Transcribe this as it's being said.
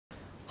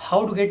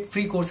how to get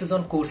free courses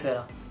on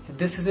Coursera. If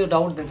this is your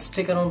doubt, then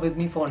stick around with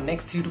me for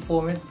next 3 to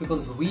 4 minutes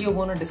because we are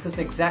gonna discuss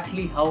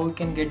exactly how you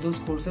can get those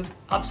courses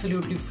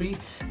absolutely free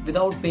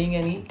without paying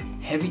any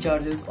heavy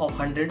charges of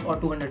 $100 or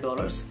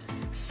 $200.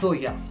 So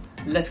yeah,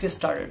 let's get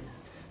started.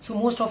 So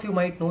most of you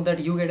might know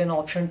that you get an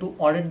option to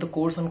audit the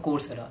course on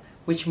Coursera,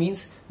 which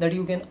means that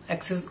you can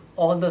access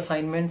all the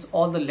assignments,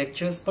 all the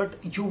lectures, but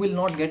you will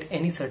not get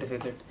any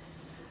certificate.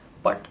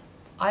 But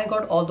I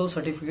got all those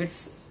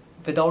certificates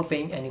without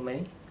paying any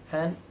money,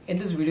 and in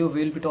this video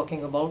we'll be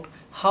talking about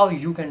how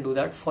you can do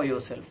that for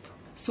yourself.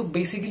 So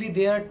basically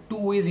there are two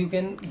ways you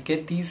can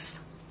get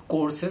these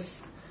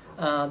courses.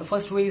 The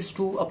first way is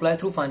to apply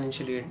through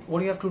financial aid.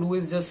 What you have to do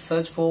is just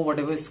search for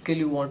whatever skill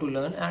you want to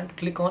learn and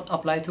click on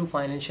apply through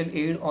financial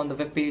aid on the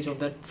web page of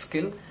that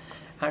skill,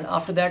 and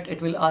after that it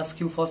will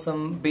ask you for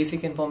some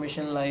basic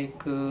information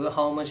like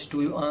how much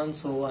do you earn.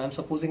 So I am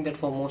supposing that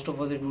for most of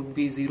us it would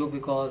be zero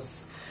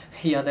because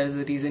yeah, that is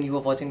the reason you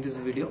are watching this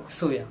video.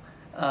 So yeah,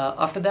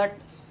 after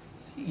that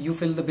you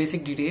fill the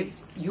basic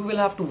details. You will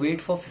have to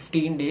wait for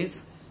 15 days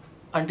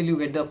until you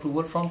get the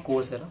approval from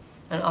Coursera,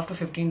 and after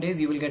 15 days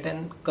you will get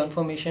a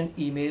confirmation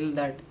email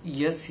that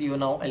yes, you are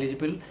now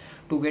eligible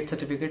to get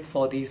certificate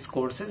for these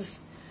courses.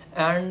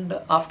 And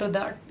after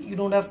that you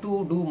don't have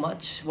to do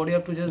much. What you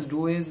have to just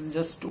do is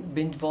just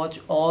binge watch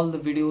all the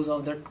videos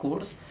of that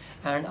course,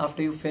 and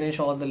after you finish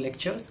all the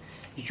lectures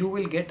you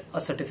will get a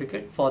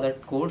certificate for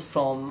that course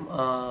from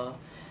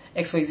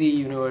XYZ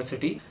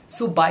University.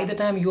 So by the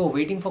time you are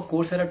waiting for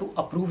Coursera to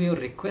approve your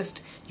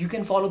request, you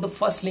can follow the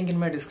first link in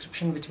my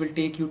description, which will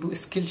take you to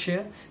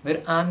Skillshare,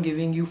 where I'm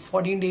giving you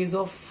 14 days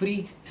of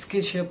free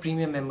Skillshare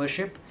premium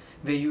membership,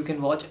 where you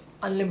can watch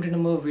unlimited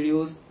number of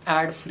videos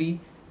ad free.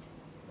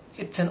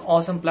 It's an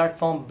awesome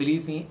platform,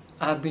 believe me.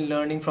 I have been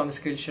learning from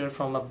Skillshare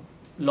from a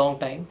long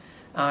time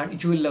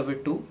and you will love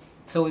it too.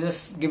 So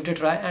just give it a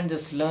try and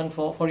just learn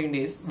for 14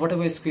 days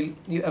whatever skill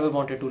you ever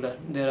wanted to learn.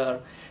 There are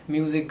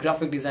music,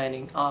 graphic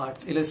designing,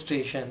 arts,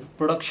 illustration,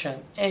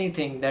 production,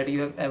 anything that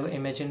you have ever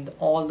imagined.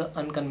 All the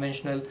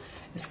unconventional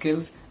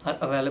skills are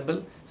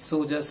available.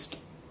 So just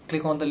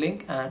click on the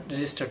link and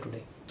register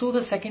today. So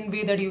the second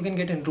way that you can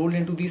get enrolled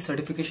into these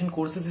certification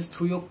courses is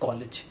through your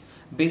college.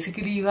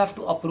 Basically you have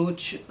to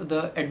approach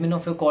the admin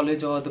of your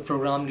college or the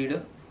program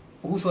leader,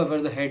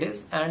 whosoever the head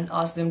is, and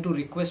ask them to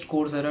request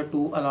Coursera to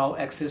allow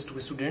access to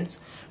students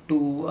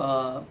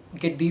to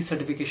get these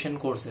certification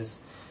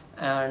courses.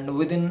 And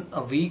within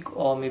a week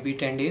or maybe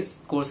 10 days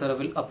Coursera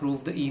will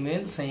approve the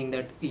email saying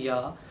that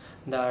yeah,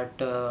 that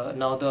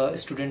now the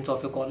students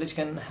of your college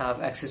can have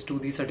access to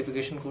these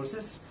certification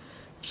courses.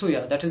 So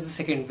yeah, that is the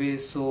second way.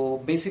 So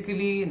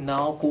basically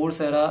now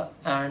Coursera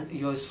and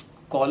your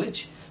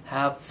college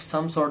have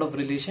some sort of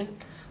relation,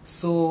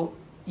 so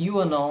you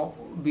are now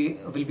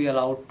will be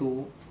allowed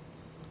to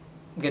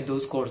get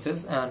those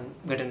courses and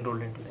get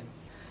enrolled into them.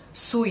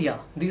 So yeah,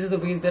 these are the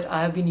ways that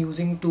I have been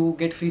using to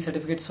get free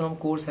certificates from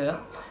Coursera.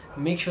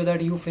 Make sure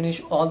that you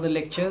finish all the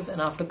lectures,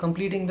 and after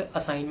completing the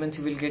assignments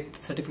you will get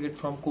the certificate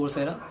from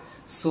Coursera.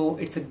 So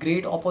it's a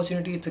great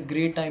opportunity, it's a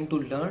great time to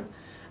learn.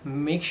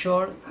 Make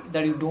sure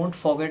that you don't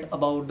forget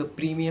about the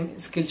premium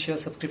Skillshare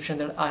subscription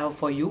that I have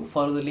for you.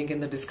 Follow the link in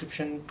the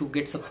description to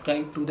get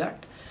subscribed to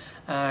that,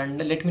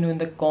 and let me know in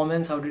the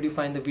comments how did you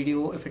find the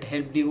video, if it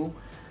helped you,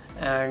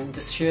 and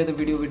just share the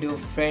video with your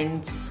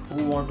friends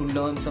who want to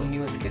learn some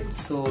new skills.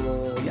 So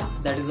yeah,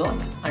 that is all.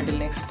 Until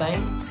next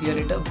time, see you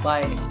later,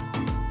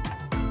 bye.